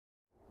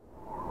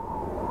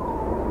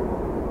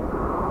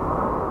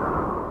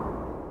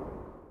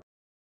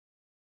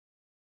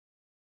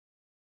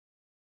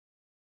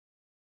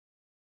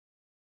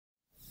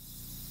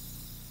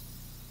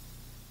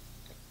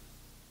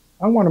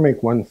I want to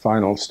make one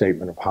final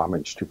statement of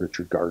homage to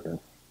Richard Gardner,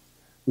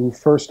 who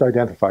first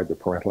identified the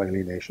parental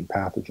alienation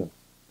pathogen.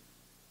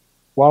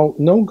 While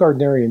no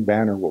Gardnerian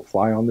banner will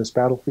fly on this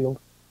battlefield,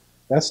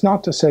 that's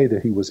not to say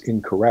that he was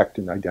incorrect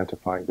in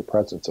identifying the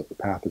presence of the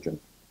pathogen,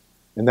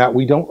 and that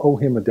we don't owe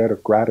him a debt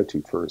of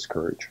gratitude for his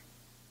courage.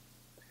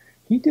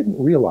 He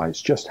didn't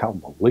realize just how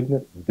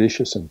malignant,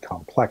 vicious, and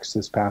complex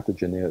this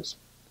pathogen is.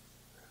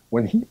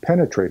 When he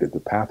penetrated the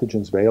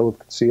pathogen's veil of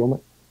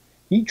concealment,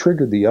 he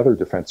triggered the other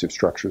defensive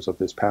structures of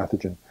this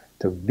pathogen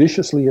to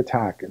viciously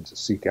attack and to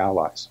seek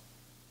allies.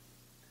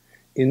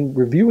 In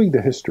reviewing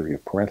the history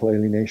of parental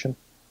alienation,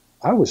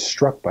 I was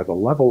struck by the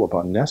level of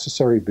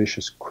unnecessary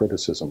vicious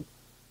criticism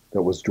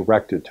that was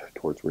directed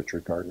towards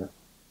Richard Gardner.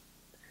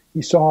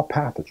 He saw a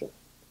pathogen.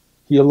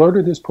 He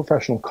alerted his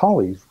professional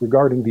colleagues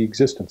regarding the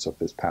existence of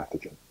this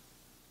pathogen.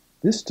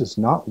 This does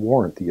not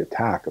warrant the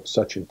attack of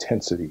such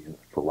intensity and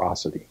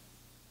ferocity.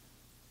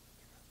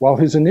 While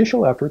his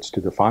initial efforts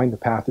to define the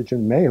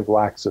pathogen may have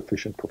lacked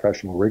sufficient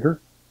professional rigor,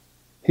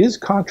 his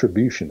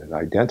contribution in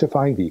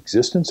identifying the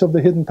existence of the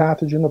hidden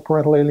pathogen of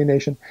parental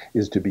alienation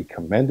is to be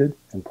commended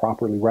and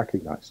properly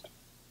recognized.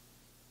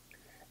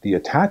 The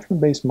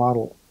attachment-based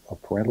model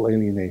of parental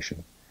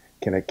alienation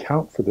can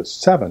account for the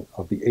 7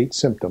 of the 8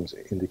 symptoms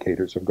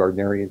indicators of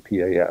Gardnerian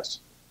PAS,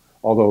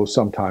 although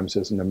sometimes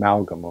as an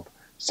amalgam of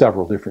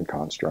several different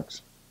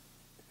constructs.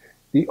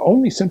 The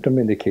only symptom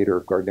indicator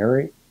of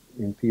Gardnerian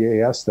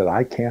PAS that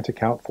I can't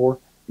account for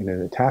in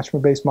an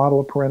attachment-based model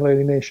of parental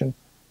alienation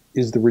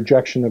is the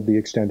rejection of the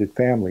extended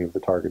family of the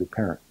targeted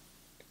parent.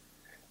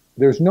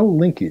 There's no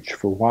linkage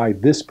for why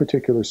this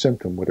particular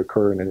symptom would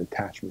occur in an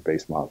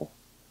attachment-based model,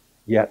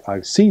 yet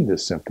I've seen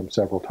this symptom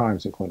several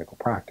times in clinical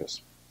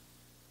practice.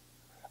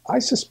 I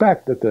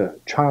suspect that the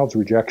child's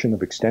rejection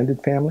of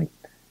extended family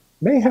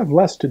may have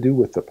less to do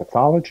with the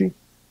pathology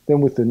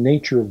than with the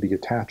nature of the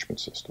attachment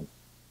system.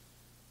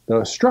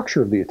 The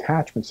structure of the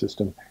attachment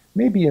system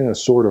may be in a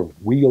sort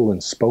of wheel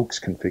and spokes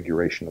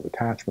configuration of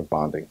attachment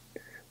bonding,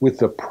 with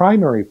the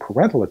primary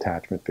parental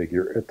attachment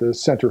figure at the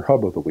center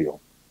hub of the wheel,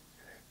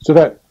 so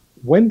that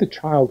when the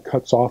child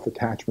cuts off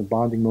attachment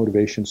bonding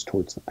motivations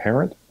towards the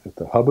parent at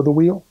the hub of the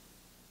wheel,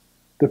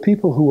 the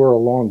people who are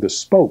along the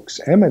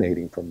spokes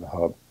emanating from the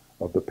hub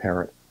of the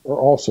parent are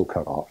also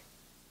cut off.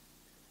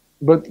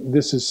 But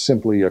this is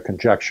simply a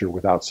conjecture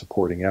without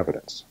supporting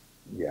evidence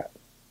yet.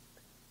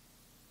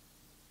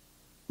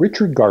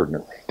 Richard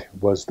Gardner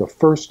was the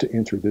first to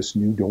enter this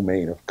new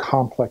domain of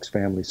complex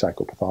family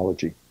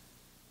psychopathology,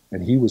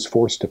 and he was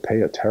forced to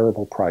pay a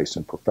terrible price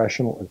in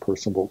professional and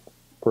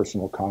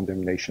personal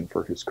condemnation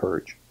for his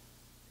courage.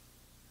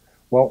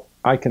 Well,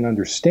 I can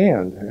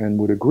understand and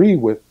would agree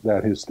with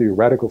that his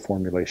theoretical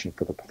formulation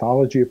for the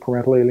pathology of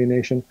parental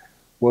alienation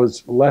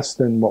was less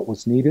than what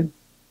was needed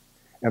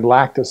and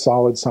lacked a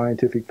solid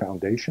scientific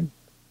foundation.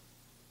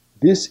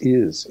 This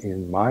is,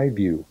 in my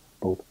view,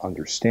 both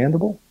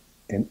understandable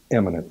and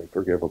eminently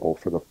forgivable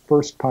for the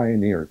first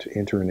pioneer to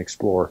enter and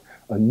explore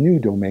a new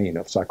domain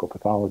of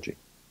psychopathology.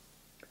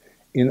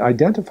 In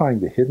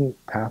identifying the hidden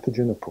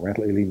pathogen of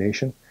parental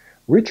alienation,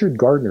 Richard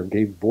Gardner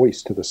gave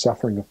voice to the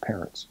suffering of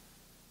parents,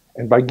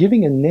 and by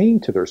giving a name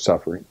to their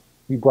suffering,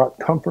 he brought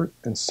comfort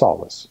and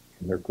solace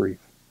in their grief.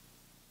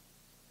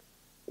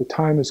 The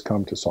time has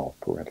come to solve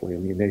parental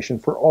alienation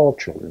for all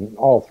children and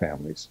all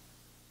families.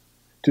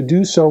 To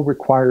do so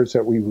requires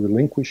that we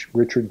relinquish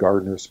Richard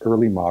Gardner's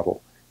early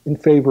model in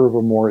favor of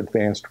a more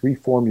advanced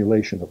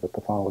reformulation of the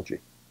pathology.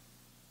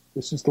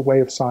 This is the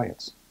way of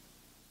science,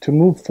 to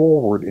move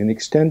forward in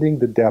extending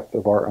the depth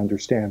of our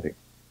understanding.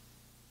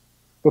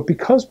 But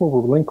because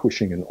we're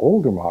relinquishing an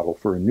older model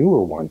for a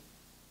newer one,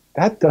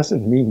 that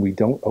doesn't mean we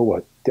don't owe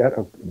a debt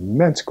of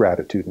immense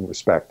gratitude and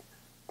respect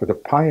for the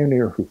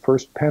pioneer who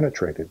first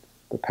penetrated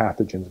the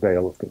pathogen's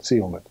veil of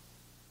concealment,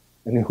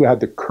 and who had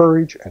the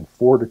courage and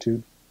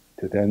fortitude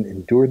to then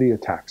endure the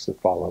attacks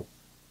that followed.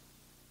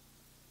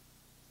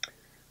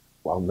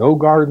 While no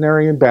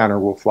Gardnerian banner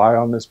will fly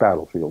on this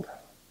battlefield,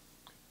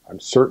 I'm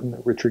certain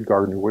that Richard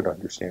Gardner would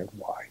understand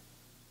why,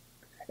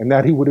 and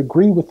that he would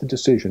agree with the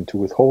decision to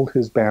withhold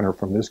his banner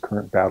from this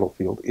current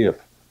battlefield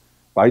if,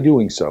 by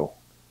doing so,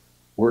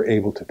 we're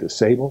able to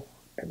disable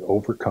and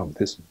overcome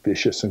this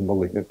vicious and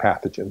malignant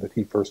pathogen that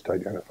he first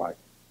identified.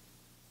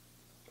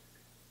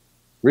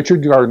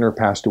 Richard Gardner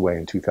passed away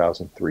in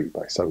 2003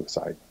 by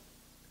suicide,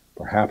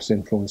 perhaps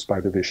influenced by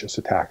the vicious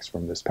attacks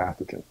from this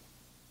pathogen.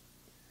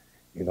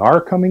 In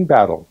our coming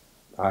battle,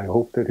 I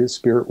hope that his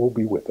spirit will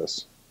be with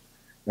us,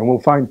 and we'll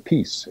find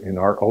peace in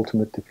our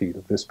ultimate defeat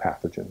of this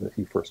pathogen that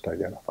he first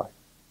identified.